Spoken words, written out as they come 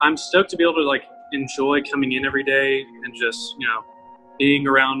I'm stoked to be able to like enjoy coming in every day and just, being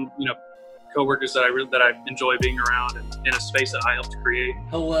around, coworkers that I enjoy being around and in a space that I helped create.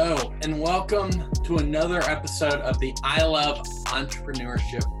 Hello, and welcome to another episode of the I Love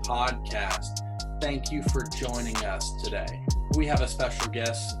Entrepreneurship podcast. Thank you for joining us today. We have a special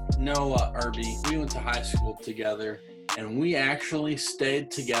guest, Noah Irby. We went to high school together, and we actually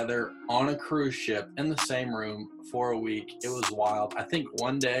stayed together on a cruise ship in the same room for a week. It was wild. I think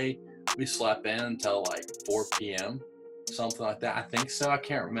one day we slept in until like 4 p.m., something like that. I think so. I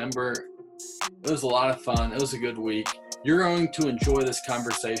can't remember. It was a lot of fun. It was a good week. You're going to enjoy this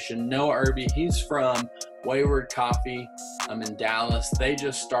conversation. Noah Irby, he's from Wayward Coffee. I'm in Dallas. They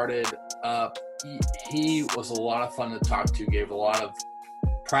just started up. He was a lot of fun to talk to, gave a lot of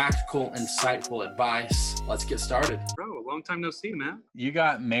practical, insightful advice. Let's get started. Bro, long time no see, man. You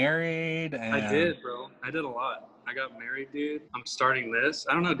got married. And I did, bro. I did a lot. I got married, dude. I'm starting this.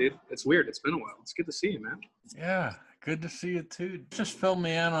 I don't know, dude. It's weird. It's been a while. It's good to see you, man. Yeah. Good to see you too. Just fill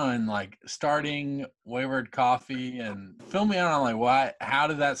me in on like starting Wayward Coffee and fill me in on like how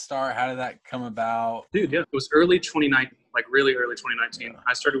did that start? How did that come about? Dude, yeah. It was early 2019, like really early 2019.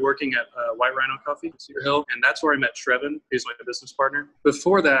 I started working at White Rhino Coffee in Cedar Hill, and that's where I met Trevin, who's my business partner.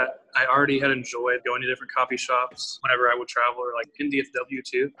 Before that, I already had enjoyed going to different coffee shops whenever I would travel, or like in DFW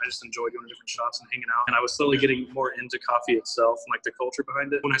too. I just enjoyed going to different shops and hanging out. And I was slowly getting more into coffee itself and like the culture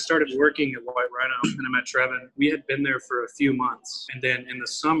behind it. When I started working at White Rhino and I met Trevin, we had been there for a few months. And then in the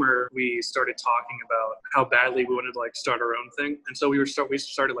summer, we started talking about how badly we wanted to like start our own thing. And so we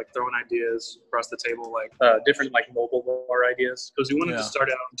started like throwing ideas across the table, like different like mobile bar ideas, because we wanted to start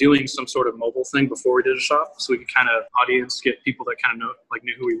out doing some sort of mobile thing before we did a shop, so we could kind of get people that kind of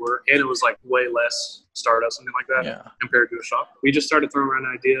knew who we were, and it was like way less startup, something like that, compared to a shop. We just started throwing around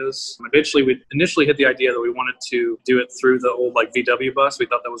ideas. Eventually, we initially hit the idea that we wanted to do it through the old like VW bus. We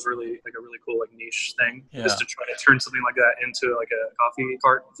thought that was really like a really cool like niche thing, just to try to turn something like that into like a coffee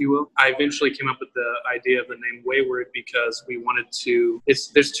cart, if you will. I eventually came up with the idea of the name Wayward because we wanted to.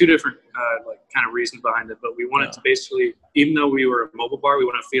 There's two different like kind of reasons behind it, but we wanted to basically, even though we were a mobile bar, we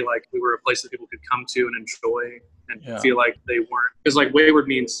want to feel like we were a place that people could come to and enjoy and feel like they weren't, because like wayward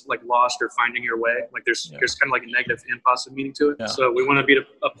means like lost or finding your way. Like there's kind of like a negative and positive meaning to it. Yeah. So we want to be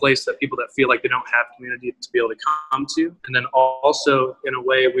a place that people that feel like they don't have community to be able to come to. And then also in a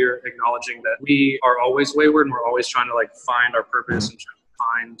way we're acknowledging that we are always wayward and we're always trying to like find our purpose and trying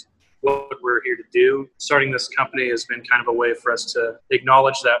to find what we're here to do. Starting this company has been kind of a way for us to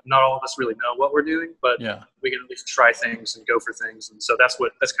acknowledge that not all of us really know what we're doing, but we can at least try things and go for things. And so that's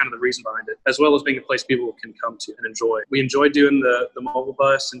kind of the reason behind it, as well as being a place people can come to and enjoy. We enjoyed doing the mobile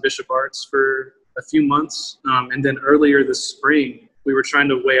bus in Bishop Arts for a few months. And then earlier this spring, we were trying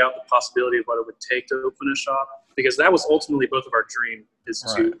to weigh out the possibility of what it would take to open a shop, because that was ultimately both of our dream, is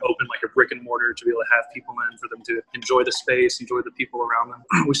to open like a brick and mortar, to be able to have people in, for them to enjoy the space, enjoy the people around them.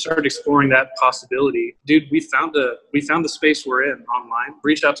 We started exploring that possibility. Dude, we found the space we're in online,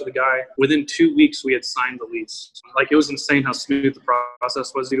 reached out to the guy. Within 2 weeks, we had signed the lease. Like, it was insane how smooth the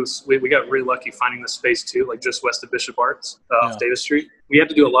process was. We got really lucky finding the space too, like just west of Bishop Arts off Davis Street. We had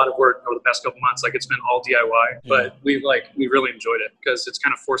to do a lot of work over the past couple months. Like, it's been all DIY, but we really enjoyed it because it's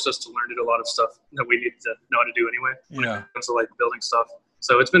kind of forced us to learn to do a lot of stuff that we needed to know how to do anyway. When it comes to like building stuff.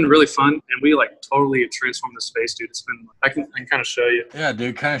 So it's been really fun, and we like totally transformed the space, dude. It's been, I can kind of show you. Yeah,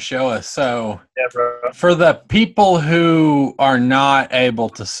 dude, kind of show us. So bro. For the people who are not able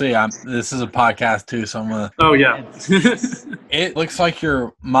to see, this is a podcast too, so I'm gonna. Oh yeah. It looks like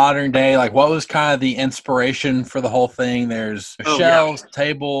your modern day. Like, what was kind of the inspiration for the whole thing? There's shelves,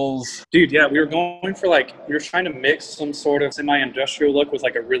 tables. Dude, yeah, we were trying to mix some sort of semi-industrial look with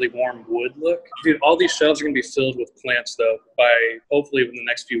like a really warm wood look. Dude, all these shelves are gonna be filled with plants though by hopefully within the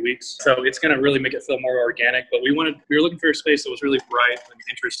next few weeks. So it's gonna really make it feel more organic. But we were looking for a space that was really bright and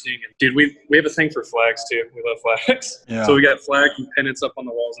interesting. And dude, we have a thing for flags too. We love flags. Yeah. So we got flag and pennants up on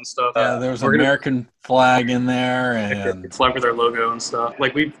the walls and stuff. Yeah, there was an American flag in there, and flag with our logo and stuff.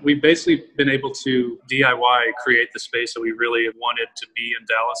 Like we've basically been able to DIY create the space that we really wanted to be in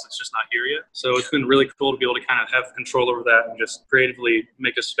Dallas. It's just not here yet. So it's been really cool to be able to kind of have control over that and just creatively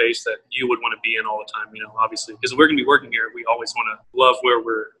make a space that you would want to be in all the time, obviously. Because we're going to be working here, we always want to love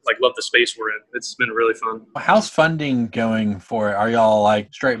love the space we're in. It's been really fun. How's funding going for it? Are y'all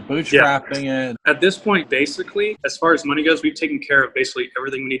like straight bootstrapping it? At this point, basically, as far as money goes, we've taken care of basically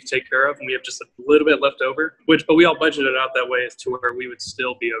everything we need to take care of, and we have just a little bit left over, but we all budgeted out that way to where we would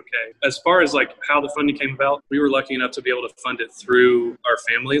still be okay. As far as like how the funding came about, we were lucky enough to be able to fund it through our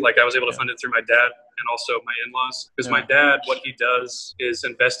family. Like, I was able to fund it through my dad and also my in-laws. Because my Yeah. dad, what he does is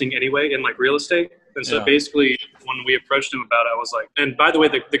investing anyway in like real estate. And so Yeah. basically when we approached him about it, I was like, and by the way,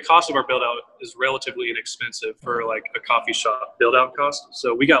 the cost of our build out is relatively inexpensive for like a coffee shop build out cost.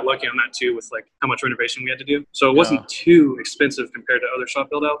 So we got lucky on that too with like how much renovation we had to do. So it wasn't too expensive compared to other shop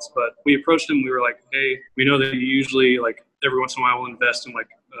build outs, but we approached him. We were like, hey, we know that you usually like every once in a while will invest in like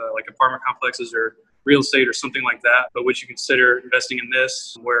apartment complexes or real estate or something like that, but would you consider investing in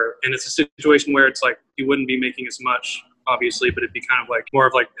this and it's a situation where it's like you wouldn't be making as much obviously, but it'd be kind of like more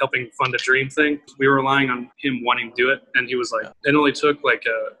of like helping fund a dream thing. We were relying on him wanting to do it, and he was like, it only took like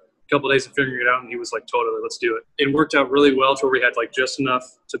a couple of days of figuring it out, and he was like, totally, let's do it. It worked out really well to where we had like just enough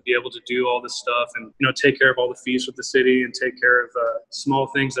to be able to do all this stuff and, you know, take care of all the fees with the city and take care of small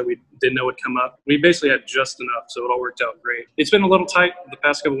things that we didn't know would come up. We basically had just enough, so it all worked out great. It's been a little tight the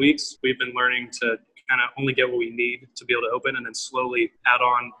past couple of weeks. We've been learning to kind of only get what we need to be able to open and then slowly add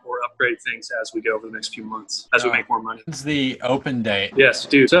on or upgrade things as we go over the next few months as we make more money. When's the open date? Yes,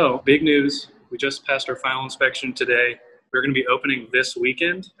 dude. So big news. We just passed our final inspection today. We're going to be opening this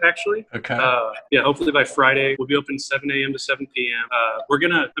weekend, actually. Okay. Yeah, hopefully by Friday. We'll be open 7 a.m. to 7 p.m. We're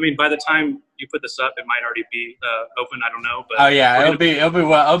going to, I mean, by the time you put this up, it might already be open. I don't know. But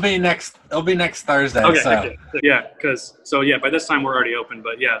it'll be next Thursday. Okay. So. Okay. Yeah, by this time we're already open.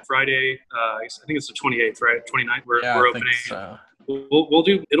 But yeah, Friday, I think it's the 28th, right? 29th, we're opening. I think so. We'll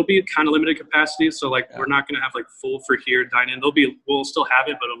do, it'll be kind of limited capacity. So like, we're not going to have like full for here dine in. We'll still have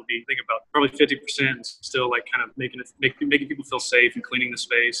it, but it'll be, think about probably 50% still like kind of making people feel safe and cleaning the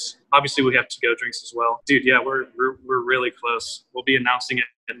space. Obviously we have to-go drinks as well. Dude, yeah, we're really close. We'll be announcing it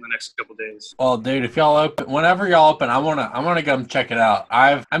in the next couple of days. Well, dude, if y'all open, whenever y'all open, I wanna come check it out.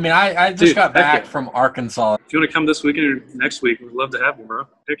 I just got back from Arkansas. If you want to come this weekend or next week, we'd love to have you, bro.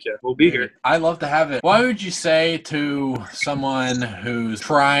 Heck yeah, we'll be here. I love to have it. What would you say to someone who's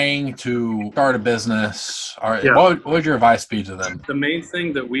trying to start a business? What would your advice be to them? The main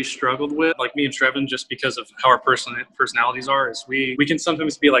thing that we struggled with, like me and Trevin, just because of how our personalities are, is we can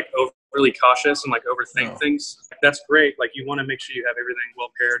sometimes be like overly cautious and like overthink things. That's great. Like you want to make sure you have everything well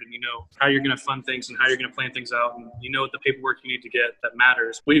paired and you know how you're going to fund things and how you're going to plan things out and you know what the paperwork you need to get that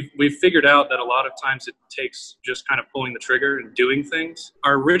matters. We've figured out that a lot of times it takes just kind of pulling the trigger and doing things.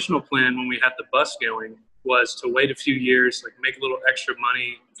 Our original plan when we had the bus going was to wait a few years, like make a little extra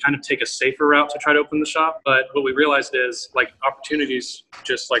money, kind of take a safer route to try to open the shop. But what we realized is like opportunities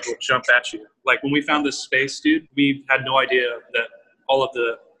just like will jump at you. Like when we found this space, dude, we had no idea that all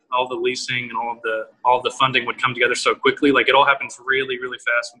the leasing and all of the funding would come together so quickly. Like it all happens really, really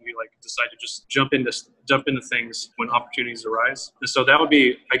fast when we like decide to just jump into things when opportunities arise. And so that would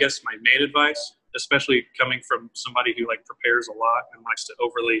be, I guess, my main advice, especially coming from somebody who like prepares a lot and likes to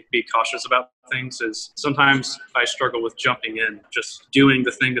overly be cautious about things, is sometimes I struggle with jumping in, just doing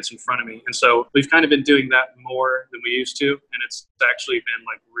the thing that's in front of me. And so we've kind of been doing that more than we used to. And it's actually been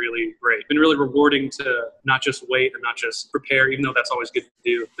like really great. It's been really rewarding to not just wait and not just prepare, even though that's always good to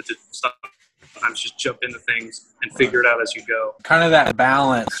do, but to sometimes just jump into things and figure it out as you go. Kind of that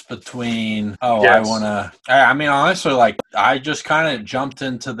balance between, Yes. Honestly, like I just kind of jumped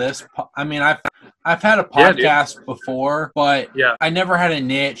into this. I mean, I've had a podcast before, but I never had a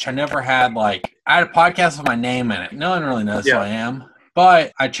niche. I never had I had a podcast with my name in it. No one really knows who I am.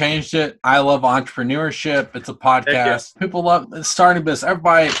 But I changed it. I love entrepreneurship. It's a podcast. People love starting a business.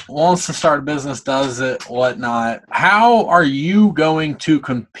 Everybody wants to start a business, does it, whatnot. How are you going to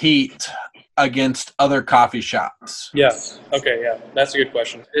compete against other coffee shops? Yes. Okay. Yeah. That's a good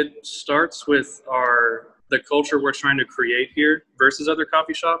question. It starts with the culture we're trying to create here versus other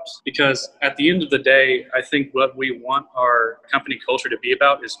coffee shops, because at the end of the day, I think what we want our company culture to be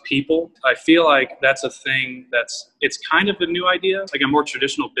about is people. I feel like that's a thing it's kind of a new idea. Like a more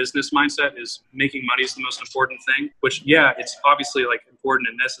traditional business mindset is making money is the most important thing, which it's obviously like important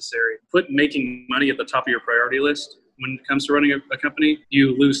and necessary. Put making money at the top of your priority list. When it comes to running a company,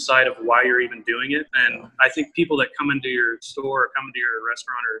 you lose sight of why you're even doing it. And I think people that come into your store or come into your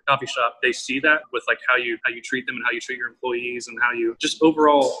restaurant or coffee shop, they see that with like how you treat them and how you treat your employees and how you just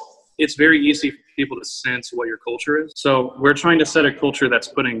overall, it's very easy for people to sense what your culture is. So we're trying to set a culture that's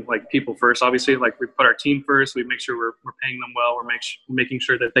putting like people first. Obviously, like we put our team first. We make sure we're paying them well. We're making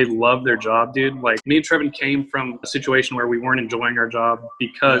sure that they love their job, dude. Like me and Trevin came from a situation where we weren't enjoying our job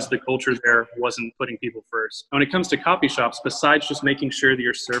because the culture there wasn't putting people first. And when it comes to coffee shops, besides just making sure that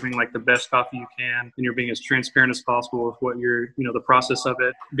you're serving like the best coffee you can and you're being as transparent as possible with what the process of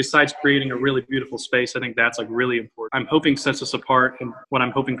it, besides creating a really beautiful space, I think that's like really important. I'm hoping sets us apart, and what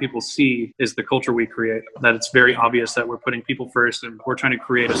I'm hoping people see is the culture we create, that it's very obvious that we're putting people first and we're trying to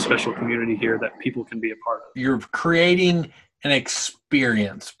create a special community here that people can be a part of. You're creating an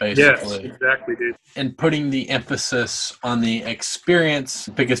experience, basically. Yes, exactly, dude. And putting the emphasis on the experience,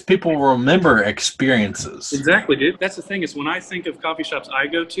 because people remember experiences. Exactly, dude. That's the thing, is when I think of coffee shops I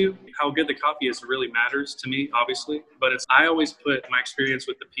go to, how good the coffee is really matters to me, obviously. But I always put my experience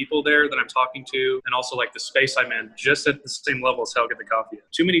with the people there that I'm talking to, and also like the space I'm in, just at the same level as how good the coffee is.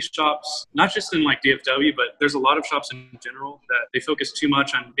 Too many shops, not just in like DFW, but there's a lot of shops in general that they focus too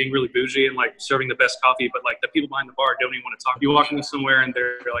much on being really bougie and like serving the best coffee, but like the people behind the bar don't even want to talk. You walk into somewhere and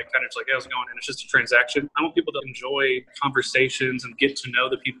they're like kind of just like, hey, how's it going? And it's just a transaction. I want people to enjoy conversations and get to know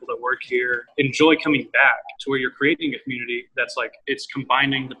the people that work here, enjoy coming back to where you're creating a community that's like, it's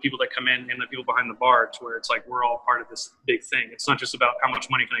combining the people that come in and the people behind the bar to where it's like, we're all part of this big thing. It's not just about how much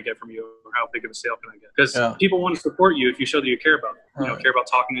money can I get from you or how big of a sale can I get. Because people want to support you if you show that you care about them, care about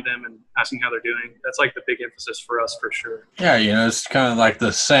talking to them and asking how they're doing. That's like the big emphasis for us, for sure. Yeah, it's kind of like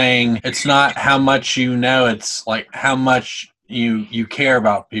the saying, it's not how much you know, it's like how much you care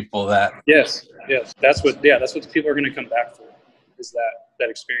about people. That yes, that's what people are going to come back for, is that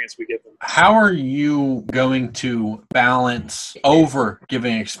experience we give them. How are you going to balance over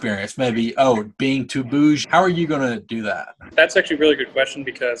giving experience? Maybe, being too bougie. How are you going to do that? That's actually a really good question,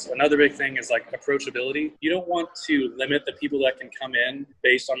 because another big thing is like approachability. You don't want to limit the people that can come in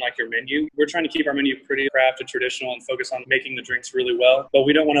based on like your menu. We're trying to keep our menu pretty crafted, traditional, and focus on making the drinks really well. But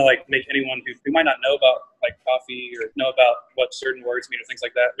we don't want to like make anyone who might not know about like coffee or know about what certain words mean or things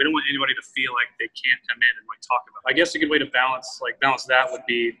like that. We don't want anybody to feel like they can't come in and like talk about it. I guess a good way to balance that would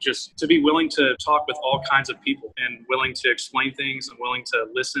be just to be willing to talk with all kinds of people and willing to explain things and willing to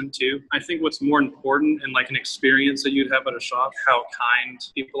listen to. I think what's more important in like an experience that you'd have at a shop, how kind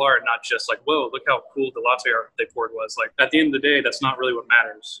people are, and not just like, whoa, look how cool the latte art they poured was. Like at the end of the day, that's not really what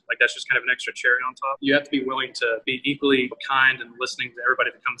matters. Like that's just kind of an extra cherry on top. You have to be willing to be equally kind and listening to everybody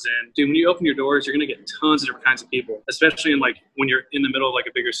that comes in. Dude, when you open your doors, you're going to get tons of different kinds of people, especially in like when you're in the middle of like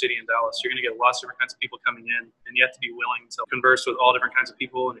a bigger city in Dallas. You're going to get lots of different kinds of people coming in, and you have to be willing to converse with all different kinds of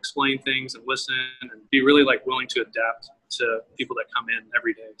people and explain things and listen and be really like willing to adapt to people that come in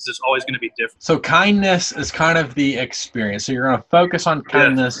every day, because it's always going to be different. So kindness is kind of the experience. So you're going to focus on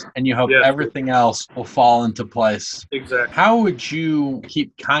kindness, and you hope everything else will fall into place. Exactly. How would you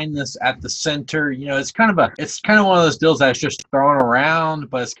keep kindness at the center? It's kind of one of those deals that's just thrown around,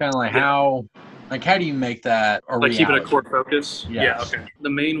 but it's kind of like how do you make that a reality? Keep it a core focus? Yes. Yeah, okay. The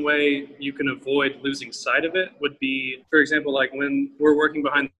main way you can avoid losing sight of it would be, for example, like when we're working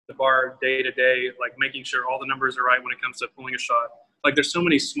behind the bar day to day, like making sure all the numbers are right when it comes to pulling a shot. Like there's so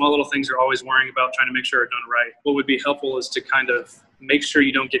many small little things you're always worrying about, trying to make sure are done right. What would be helpful is to kind of make sure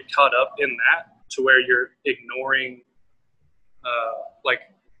you don't get caught up in that to where you're ignoring like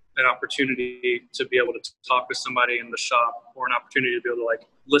an opportunity to be able to talk with somebody in the shop, or an opportunity to be able to like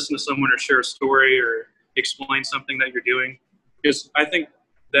listen to someone or share a story or explain something that you're doing. Because I think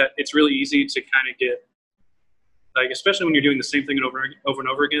that it's really easy to kind of get like, especially when you're doing the same thing over and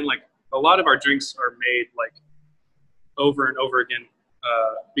over again, like a lot of our drinks are made like over and over again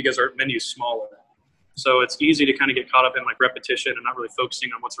because our menu is smaller. So it's easy to kind of get caught up in like repetition and not really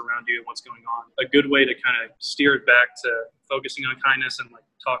focusing on what's around you and what's going on. A good way to kind of steer it back to focusing on kindness and like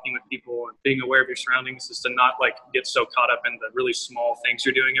talking with people and being aware of your surroundings is to not like get so caught up in the really small things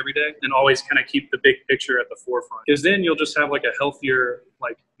you're doing every day, and always kind of keep the big picture at the forefront. Because then you'll just have like a healthier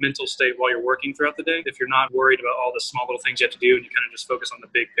like mental state while you're working throughout the day. If you're not worried about all the small little things you have to do and you kind of just focus on the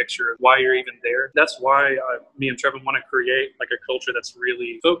big picture of why you're even there. That's why me and Trevin want to create like a culture that's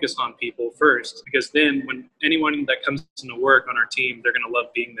really focused on people first, because then when anyone that comes into work on our team, they're going to love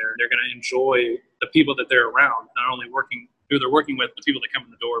being there. They're going to enjoy the people that they're around, not only who they're working with, the people that come in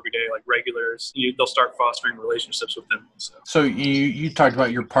the door every day, like regulars. They'll start fostering relationships with them. So you talked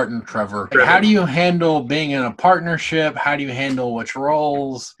about your partner, Trevor. How do you handle being in a partnership? How do you handle which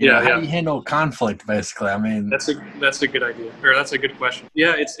roles? How do you handle conflict, basically? I mean, that's a good idea, or that's a good question.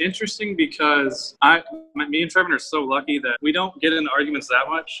 Yeah, it's interesting because me and Trevor are so lucky that we don't get into arguments that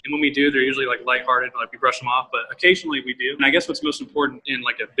much. And when we do, they're usually like lighthearted, like we brush them off, but occasionally we do. And I guess what's most important in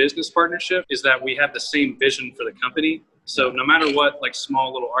like a business partnership is that we have the same vision for the company. So no matter what like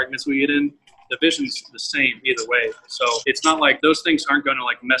small little arguments we get in, the vision's the same either way. So it's not like those things aren't going to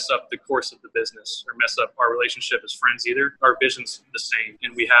like mess up the course of the business or mess up our relationship as friends either. Our vision's the same,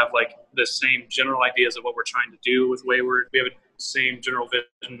 and we have like the same general ideas of what we're trying to do with Wayward. We have the same general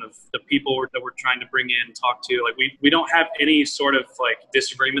vision of the people that we're trying to bring in and talk to. Like we don't have any sort of like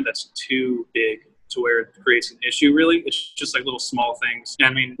disagreement that's too big to where it creates an issue, really. It's just like little small things. And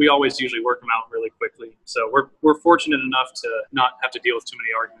I mean, we always usually work them out really quickly. So we're fortunate enough to not have to deal with too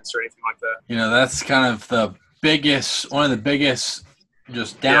many arguments or anything like that. That's kind of one of the biggest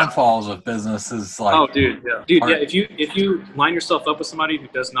just downfalls of businesses. Like, oh, dude, yeah. If you line yourself up with somebody who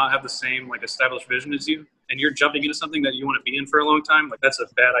does not have the same like established vision as you, and you're jumping into something that you want to be in for a long time, like that's a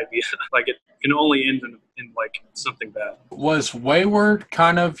bad idea. Like it can only end in like something bad. Was Wayward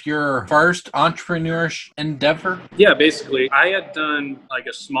kind of your first entrepreneurish endeavor? Yeah, basically. I had done like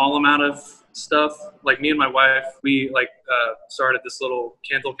a small amount of stuff. Like me and my wife, we started this little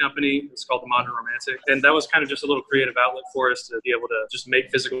candle company. It's called The Modern Romantic. And that was kind of just a little creative outlet for us to be able to just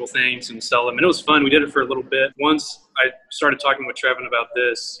make physical things and sell them. And it was fun. We did it for a little bit. Once I started talking with Trevin about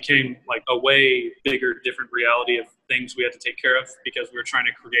this, it became like a way bigger, different reality of things we had to take care of because we were trying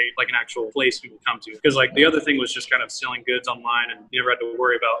to create like an actual place we would come to. Because like the other thing was just kind of selling goods online and you never had to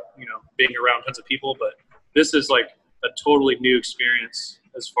worry about, being around tons of people. But this is like a totally new experience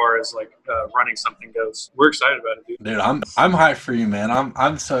as far as like running something goes. We're excited about it, dude. Dude, I'm hyped for you, man.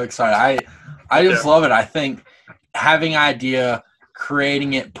 I'm so excited. I just love it. I think having idea,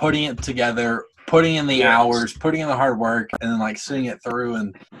 creating it, putting it together, putting in the hours, putting in the hard work, and then like seeing it through,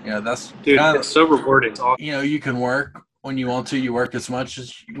 and that's it's so rewarding. It's awesome. You can work when you want to. You work as much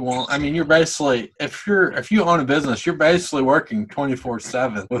as you want. I mean, you're basically if you own a business, you're basically working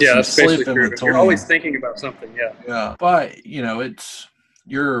 24/7 with some sleep in between. You're always thinking about something. Yeah. But it's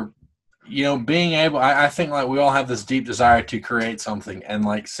being able. I think like we all have this deep desire to create something, and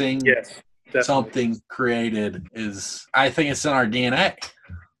like seeing something created I think it's in our DNA.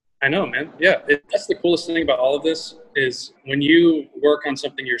 I know, man. Yeah, that's the coolest thing about all of this is when you work on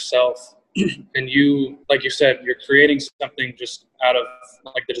something yourself and you, like you said, you're creating something just out of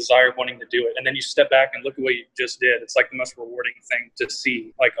like the desire of wanting to do it. And then you step back and look at what you just did. It's like the most rewarding thing to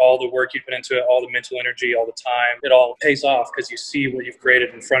see. Like all the work you put into it, all the mental energy, all the time, it all pays off because you see what you've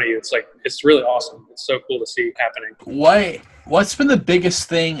created in front of you. It's like, it's really awesome. It's so cool to see happening. What's been the biggest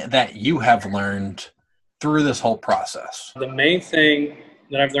thing that you have learned through this whole process? The main thing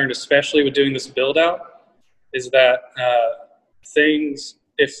that I've learned, especially with doing this build out, is that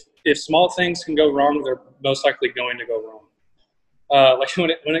if small things can go wrong, they're most likely going to go wrong. Like when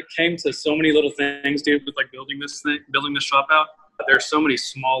it came to so many little things, dude, with like building this shop out, there's so many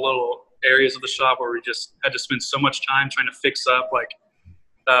small little areas of the shop where we just had to spend so much time trying to fix up, like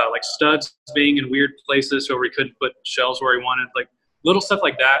studs being in weird places where we couldn't put shelves where we wanted, like little stuff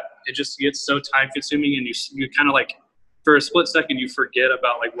like that. It just gets so time consuming, and you kind of like, for a split second, you forget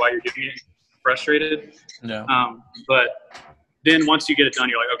about like why you're doing it, frustrated. Yeah. But then once you get it done,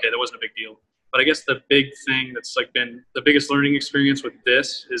 you're like, okay, that wasn't a big deal. But I guess the big thing that's like been the biggest learning experience with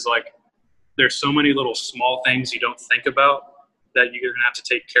this is like, there's so many little small things you don't think about that you're gonna have to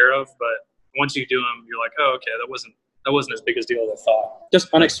take care of. But once you do them, you're like, oh, okay, that wasn't as big a deal as I thought. Just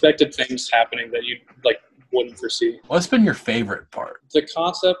unexpected things happening that you like wouldn't foresee. What's been your favorite part? The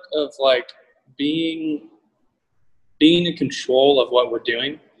concept of like being in control of what we're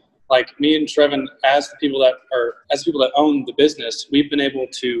doing. Like me and Trevin, as the people that own the business, we've been able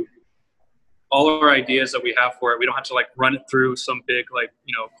to, all our ideas that we have for it, we don't have to like run it through some big like,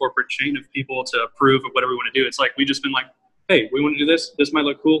 corporate chain of people to approve of whatever we want to do. It's like, we just been like, hey, we want to do this. This might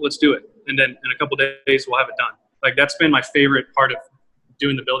look cool. Let's do it. And then in a couple of days, we'll have it done. Like that's been my favorite part of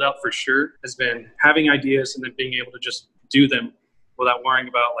doing the build out for sure, has been having ideas and then being able to just do them without worrying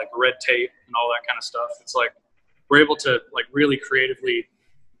about like red tape and all that kind of stuff. It's like, we're able to like really creatively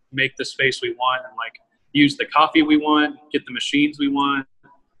make the space we want and like use the coffee we want, get the machines we want.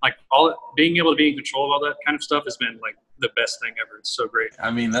 Like being able to be in control of all that kind of stuff has been like the best thing ever. It's so great.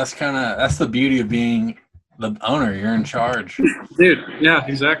 I mean, that's the beauty of being the owner. You're in charge. Dude, yeah,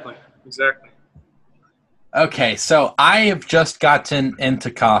 exactly. Okay, so I have just gotten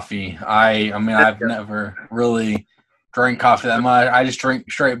into coffee. I mean, I've never really drink coffee that much. I just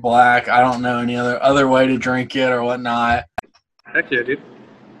drink straight black. I don't know any other way to drink it or whatnot. Heck yeah, dude.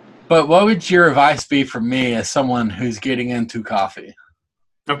 But what would your advice be for me as someone who's getting into coffee?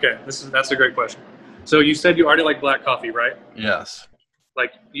 Okay, that's a great question. So you said you already like black coffee, right? Yes.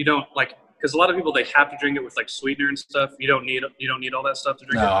 Like you don't like, because a lot of people, they have to drink it with like sweetener and stuff. You don't need all that stuff to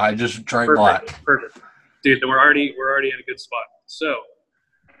drink it. No, I just drink black. Perfect. Dude, then we're already in a good spot. So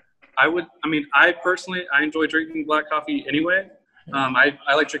I personally enjoy drinking black coffee anyway.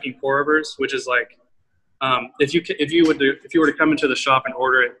 I like drinking pour overs, which is like, if you were to come into the shop and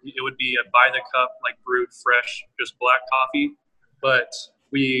order it, it would be a by the cup, like brewed fresh, just black coffee. But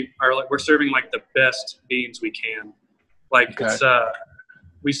we're serving like the best beans we can. Like It's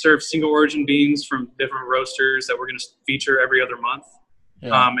we serve single origin beans from different roasters that we're going to feature every other month.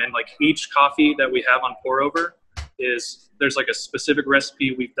 Yeah. And like each coffee that we have on pour over there's like a specific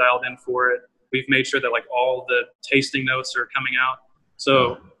recipe we've dialed in for it. We've made sure that like all the tasting notes are coming out.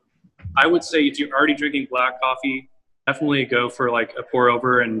 So I would say if you're already drinking black coffee, definitely go for like a pour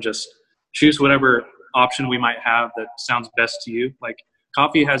over and just choose whatever option we might have that sounds best to you. Like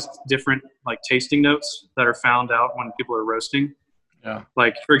coffee has different like tasting notes that are found out when people are roasting. Yeah.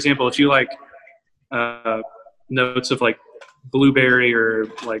 Like for example, if you like notes of like blueberry or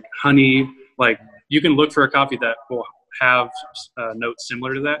like honey, like you can look for a coffee that will have notes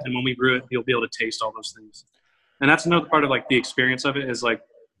similar to that. And when we brew it, you'll be able to taste all those things. And that's another part of like the experience of it is like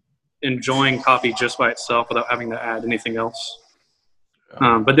enjoying coffee just by itself without having to add anything else.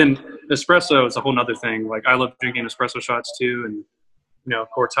 But then espresso is a whole nother thing. Like I love drinking espresso shots too, and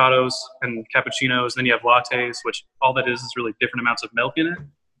cortados and cappuccinos. Then you have lattes, which all that is really different amounts of milk in it.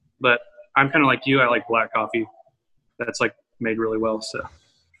 But I'm kind of like you. I like black coffee. That's like made really well. So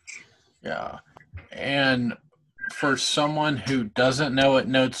yeah. And for someone who doesn't know what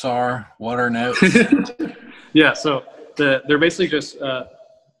notes are, what are notes? Yeah. So they're basically just.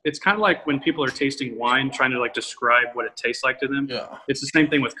 It's kind of like when people are tasting wine, trying to like describe what it tastes like to them. Yeah. It's the same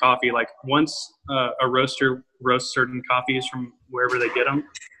thing with coffee. Like once a roaster roasts certain coffees from wherever they get them,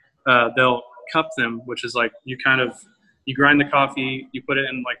 they'll cup them, which is like you grind the coffee, you put it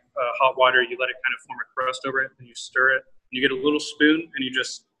in like hot water, you let it kind of form a crust over it, and you stir it. And you get a little spoon, and you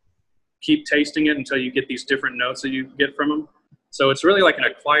just keep tasting it until you get these different notes that you get from them. So it's really like an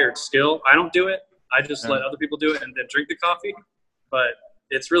acquired skill. I don't do it. I just let other people do it and then drink the coffee. But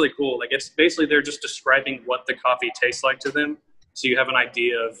it's really cool. Like it's basically they're just describing what the coffee tastes like to them, so you have an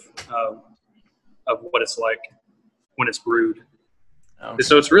idea of what it's like when it's brewed. Okay.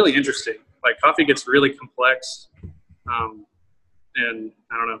 So it's really interesting. Like coffee gets really complex, and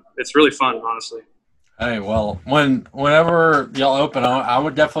I don't know. It's really fun, honestly. Hey, well, whenever y'all open, I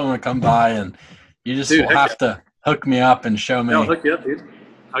would definitely want to come by, and you just will have to hook me up and show me. Yeah, I'll hook you up, dude.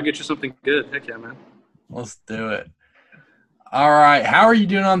 I'll get you something good. Heck yeah, man. Let's do it. All right. How are you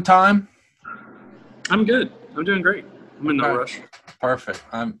doing on time? I'm good. I'm doing great. I'm in no rush. Perfect.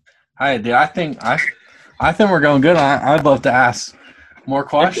 Hey, dude, I think we're going good. I'd love to ask more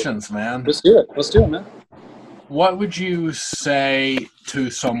questions, man. Let's do it, man. What would you say to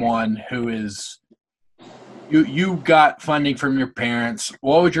someone who is you got funding from your parents?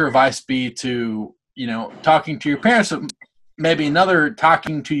 What would your advice be to, talking to your parents, maybe another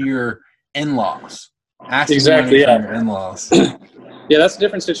talking to your in-laws? Exactly, yeah. Your in-laws. Yeah, that's a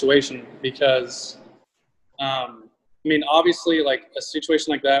different situation because, obviously, like a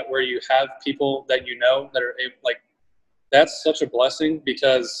situation like that where you have people that that are like, that's such a blessing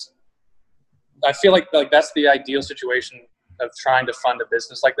because I feel like that's the ideal situation of trying to fund a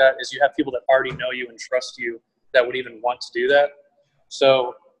business like that is you have people that already know you and trust you that would even want to do that.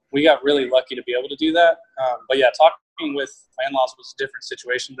 So we got really lucky to be able to do that. But yeah, talking with my in-laws was a different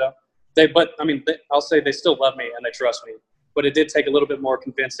situation though. I'll say they still love me and they trust me, but it did take a little bit more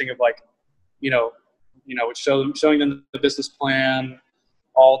convincing of like, showing them the business plan,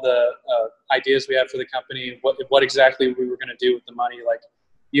 all the ideas we had for the company, what exactly we were going to do with the money. Like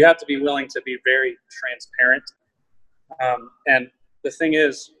you have to be willing to be very transparent. And the thing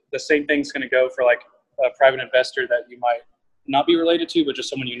is, the same thing's going to go for like a private investor that you might not be related to, but just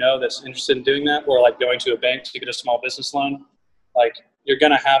someone that's interested in doing that, or like going to a bank to get a small business loan. Like you're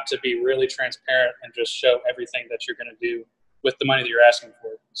going to have to be really transparent and just show everything that you're going to do with the money that you're asking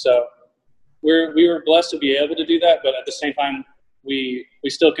for. So we were blessed to be able to do that, but at the same time, we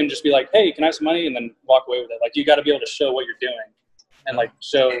still can just be like, hey, can I have some money? And then walk away with it. Like you got to be able to show what you're doing and like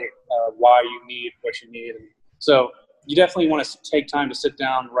show why you need what you need. And so you definitely want to take time to sit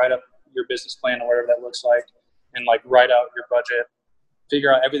down, write up your business plan or whatever that looks like, and like write out your budget,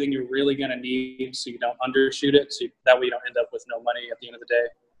 figure out everything you're really going to need so you don't undershoot it. So that way you don't end up with no money at the end of the day.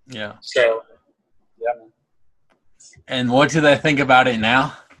 Yeah. So, yeah, man. And what do they think about it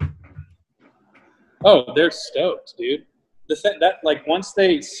now? Oh, they're stoked, dude. The thing that like once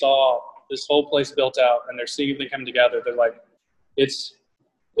they saw this whole place built out and they're seeing everything come together, they're like, it's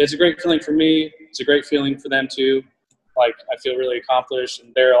a great feeling for me. It's a great feeling for them too. Like I feel really accomplished,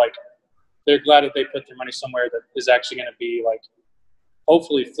 and they're glad that they put their money somewhere that is actually going to be like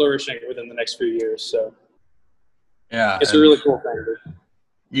hopefully flourishing within the next few years. So yeah, it's a really cool thing, dude.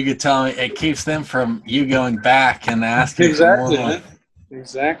 You could tell me it keeps them from you going back and asking exactly, for more man.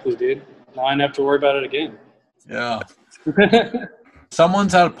 Exactly, dude. Now I don't have to worry about it again. Yeah.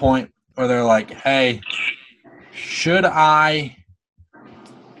 Someone's at a point where they're like, hey, should I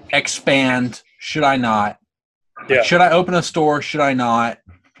expand? Should I not? Yeah. Like, should I open a store? Should I not?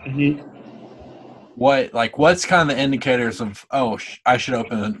 Mm-hmm. What's kind of the indicators of, I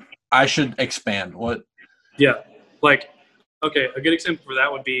should expand? What? Yeah. Like, okay, a good example for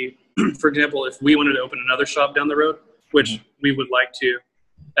that would be, for example, if we wanted to open another shop down the road, which we would like to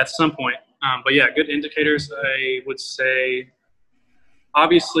at some point, But yeah, good indicators, I would say,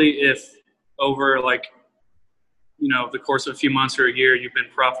 obviously, if over like, the course of a few months or a year, you've been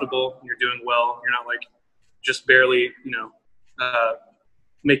profitable, you're doing well, you're not like just barely,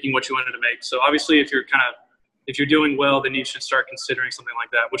 making what you wanted to make. So obviously, if you're doing well, then you should start considering something like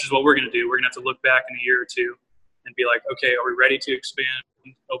that, which is what we're going to do. We're going to have to look back in a year or two and be like, okay, are we ready to expand,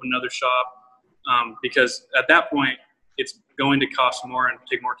 open another shop? Because at that point, it's going to cost more and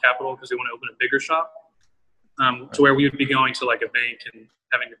take more capital because we want to open a bigger shop, to where we would be going to like a bank and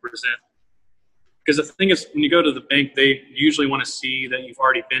having to present. Because the thing is, when you go to the bank, they usually want to see that you've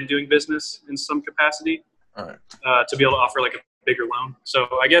already been doing business in some capacity, to be able to offer like a bigger loan. So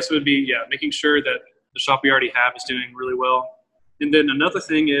I guess it would be, making sure that the shop we already have is doing really well. And then another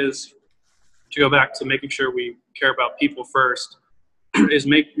thing is, to go back to making sure we care about people first, is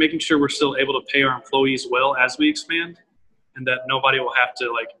making sure we're still able to pay our employees well as we expand, and that nobody will have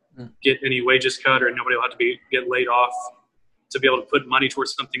to like get any wages cut, or nobody will have to get laid off to be able to put money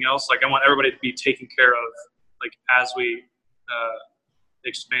towards something else. Like I want everybody to be taken care of, like as we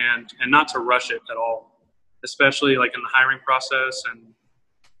expand, and not to rush it at all, especially like in the hiring process and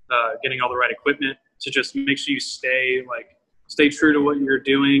getting all the right equipment, to just make sure you stay true to what you're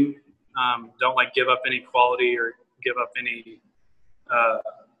doing. Don't like give up any quality or give up any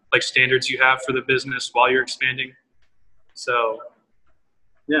like standards you have for the business while you're expanding. So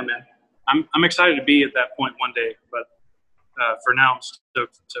yeah, man, I'm excited to be at that point one day, but for now I'm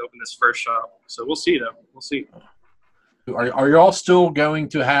stoked to open this first shop. So we'll see though. We'll see. Are you all still going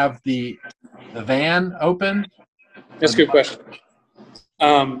to have the van open? That's a good question.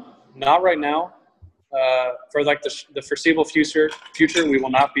 Not right now. For like the foreseeable future, we will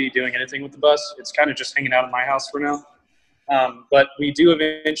not be doing anything with the bus. It's kind of just hanging out in my house for now. But we do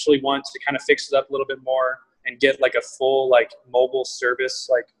eventually want to kind of fix it up a little bit more and get like a full like mobile service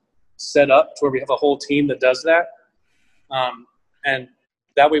like set up to where we have a whole team that does that. And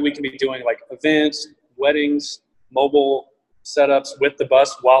that way we can be doing like events, weddings, mobile setups with the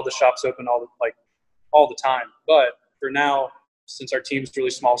bus while the shop's open all the time. But for now, since our team's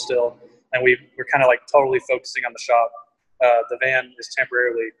really small still, and we're kind of like totally focusing on the shop, the van is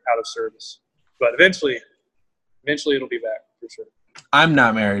temporarily out of service. But eventually it'll be back for sure. I'm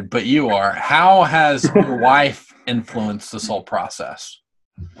not married, but you are. How has your wife influenced this whole process?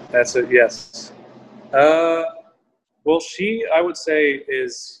 That's it. Yes. Well, she, I would say,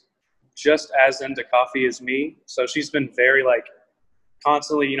 is just as into coffee as me. So she's been very like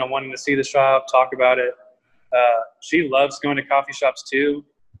constantly, wanting to see the shop, talk about it. She loves going to coffee shops too.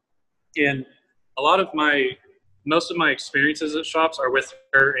 And most of my experiences at shops are with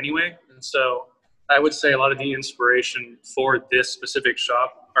her anyway. And so I would say a lot of the inspiration for this specific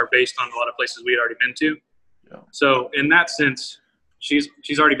shop are based on a lot of places we had already been to. Yeah. So in that sense, she's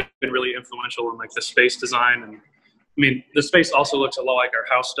already been really influential in like the space design. And I mean, the space also looks a lot like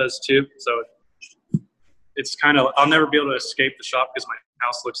our house does too. So it's kind of, I'll never be able to escape the shop because my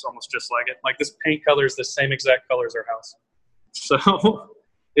house looks almost just like it. Like this paint color is the same exact color as our house. So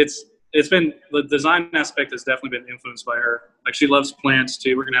it's been, the design aspect has definitely been influenced by her. Like she loves plants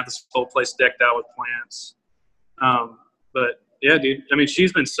too. We're going to have this whole place decked out with plants. But yeah, dude, I mean,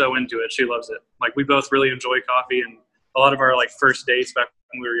 she's been so into it. She loves it. Like we both really enjoy coffee, and a lot of our like first dates back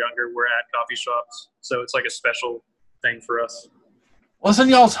when we were younger were at coffee shops. So it's like a special thing for us. Wasn't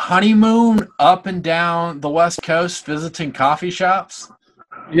y'all's honeymoon up and down the West Coast visiting coffee shops?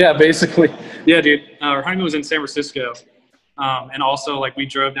 Yeah, basically. Yeah, dude. Our honeymoon was in San Francisco. And also, like, we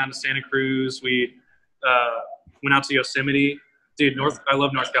drove down to Santa Cruz. We went out to Yosemite. Dude, I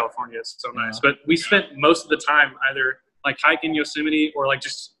love North California. It's so nice. But we spent most of the time either, like, hiking Yosemite or, like,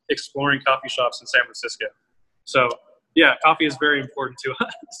 just exploring coffee shops in San Francisco. So, yeah, coffee is very important to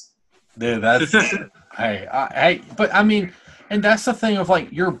us. Dude, that's but I mean, and that's the thing of like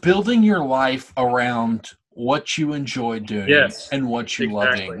you're building your life around what you enjoy doing and what you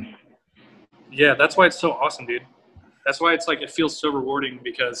loving. Yeah, that's why it's so awesome, dude. That's why it's like it feels so rewarding,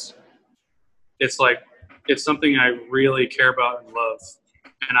 because it's like it's something I really care about and love,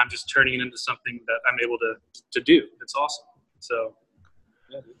 and I'm just turning it into something that I'm able to do. It's awesome. So,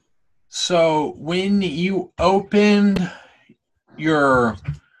 yeah, dude. So when you opened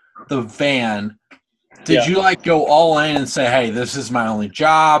the van, did you like go all in and say, hey, this is my only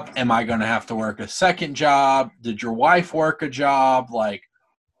job? Am I going to have to work a second job? Did your wife work a job? Like,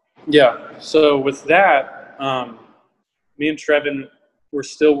 yeah. So with that, me and Trevin were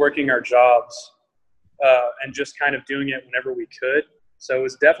still working our jobs and just kind of doing it whenever we could. So it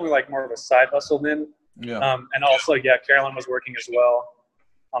was definitely like more of a side hustle then. Yeah. And also, Carolyn was working as well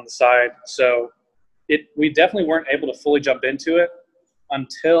on the side. So we definitely weren't able to fully jump into it.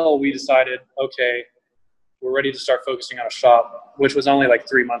 until we decided, okay, we're ready to start focusing on a shop, which was only like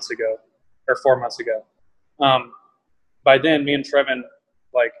 3 months ago or 4 months ago. By then, me and Trevin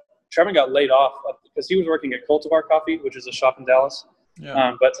got laid off because he was working at Cultivar Coffee, which is a shop in Dallas.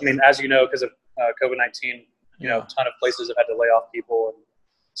 Yeah. But I mean, as you know, because of COVID-19, a ton of places have had to lay off people. And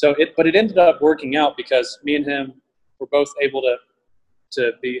so it ended up working out because me and him were both able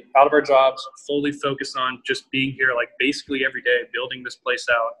to be out of our jobs, fully focused on just being here, like basically every day, building this place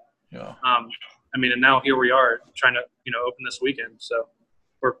out. Yeah. I mean, and now here we are trying to, open this weekend. So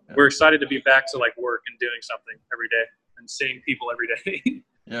we're excited to be back to like work and doing something every day and seeing people every day.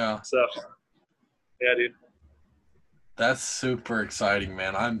 Yeah. So, yeah, dude. That's super exciting,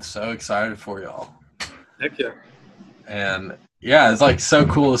 man. I'm so excited for y'all. Heck yeah. And yeah, it's like so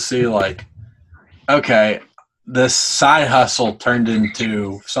cool to see like, okay, this side hustle turned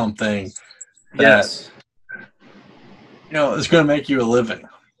into something that, is going to make you a living.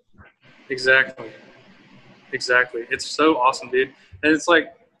 Exactly. It's so awesome, dude. And it's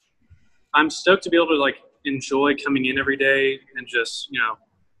like, I'm stoked to be able to like enjoy coming in every day and just,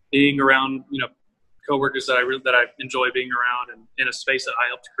 being around, coworkers that I enjoy being around and in a space that I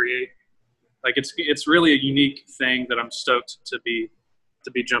helped create. Like it's really a unique thing that I'm stoked to be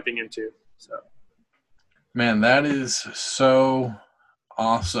jumping into. So, man, that is so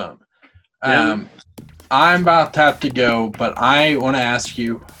awesome. Yeah. I'm about to have to go, but I want to ask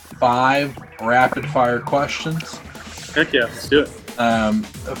you 5 rapid fire questions. Heck yeah, let's do it.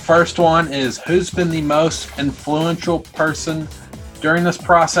 The first one is, who's been the most influential person during this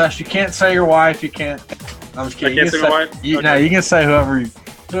process? You can't say your wife. You can't. I'm just kidding. I can't say my wife? Okay. No, you can say whoever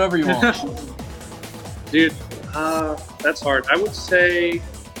you want. Dude, that's hard. I would say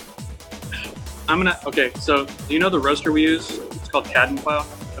okay, so do you know the roaster we use? It's called Cadencloud.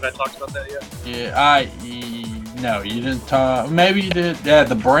 Have I talked about that yet? Yeah, no, you didn't talk. Maybe you did. Yeah,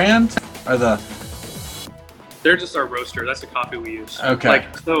 the brand or they're just our roaster. That's the coffee we use. Okay.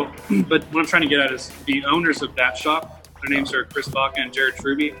 But what I'm trying to get at is the owners of that shop, their names are Chris Baca and Jared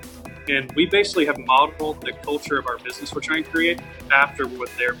Truby. And we basically have modeled the culture of our business we're trying to create after what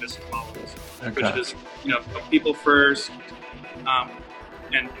their business model is. Okay. Which is, people first.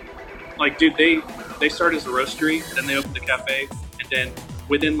 And like, dude, they started as a roastery, then they opened a cafe, and then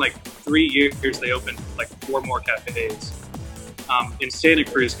within like 3 years, they opened like 4 more cafes. In Santa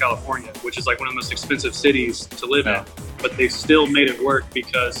Cruz, California, which is like one of the most expensive cities to live in, but they still made it work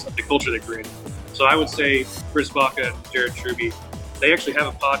because of the culture they created. So I would say Chris Baca and Jared Truby, they actually have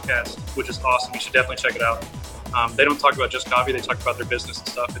a podcast, which is awesome. You should definitely check it out. They don't talk about just coffee. They talk about their business and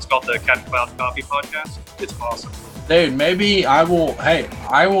stuff. It's called the Cadencloud Coffee Podcast. It's awesome. Dude, maybe I will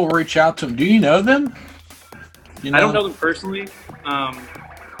reach out to them. Do you know them? I don't know them personally.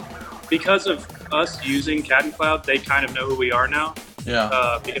 Because of us using Cadencloud, they kind of know who we are now.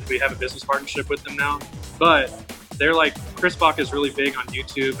 Yeah. Because we have a business partnership with them now. But they're like, Chris Baca is really big on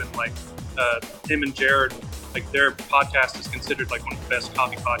YouTube, and like him and Jared, like their podcast is considered like one of the best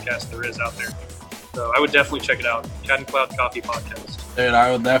coffee podcasts there is out there. So I would definitely check it out. Cadencloud Coffee Podcast. Dude,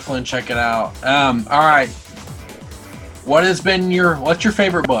 I would definitely check it out. All right. What's your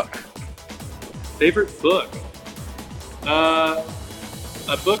favorite book? Favorite book?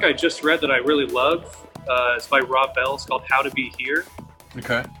 A book I just read that I really love. It's by Rob Bell. It's called How to Be Here.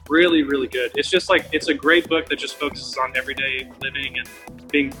 Okay. Really, really good. It's just like, it's a great book that just focuses on everyday living and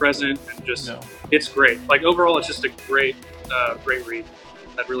being present and just, It's great. Like overall, it's just a great read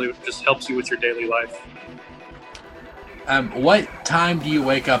that really just helps you with your daily life. What time do you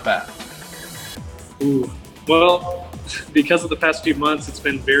wake up at? Ooh. Well, because of the past few months, it's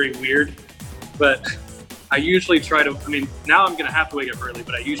been very weird, but I usually try to, now I'm going to have to wake up early,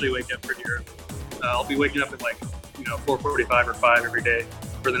 but I usually wake up pretty early. I'll be waking up at 4:45 or 5 every day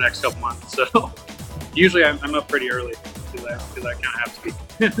for the next couple months. So usually I'm up pretty early because I kind of have to be.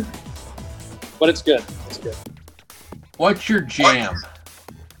 But it's good. It's good. What's your jam?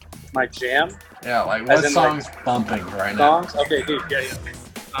 My jam? Yeah, like what song's bumping right now? Songs? Okay, dude. Yeah.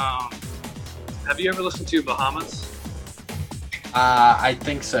 Have you ever listened to Bahamas? I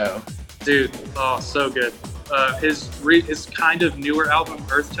think so. Dude, so good. His kind of newer album,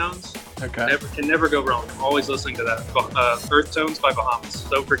 Earth Tones. Okay. Can never go wrong. I'm always listening to that. Earth Tones by Bahamas.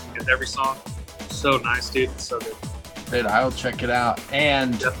 So freaking good. Every song. So nice, dude. It's so good. Dude, I will check it out.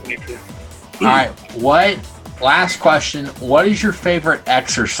 And definitely. All right. Last question. What is your favorite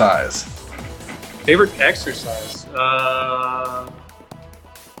exercise? Favorite exercise?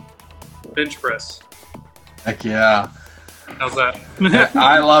 Bench press. Heck yeah. How's that?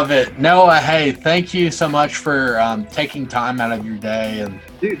 I love it. Noah, hey, thank you so much for taking time out of your day. And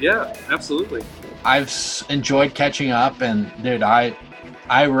dude, yeah, absolutely. I've enjoyed catching up, and dude, I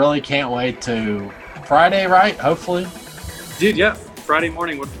I really can't wait to Friday, right? Hopefully. Dude, yeah. Friday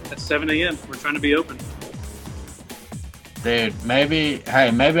morning at 7 a.m. We're trying to be open. Dude, maybe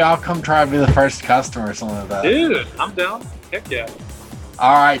I'll come try to be the first customer or something like that. Dude, I'm down. Heck yeah.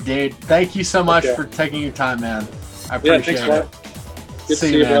 All right, dude. Thank you so much for taking your time, man. I appreciate it. Good to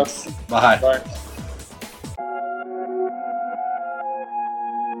see you, man. bro. Bye. Bye.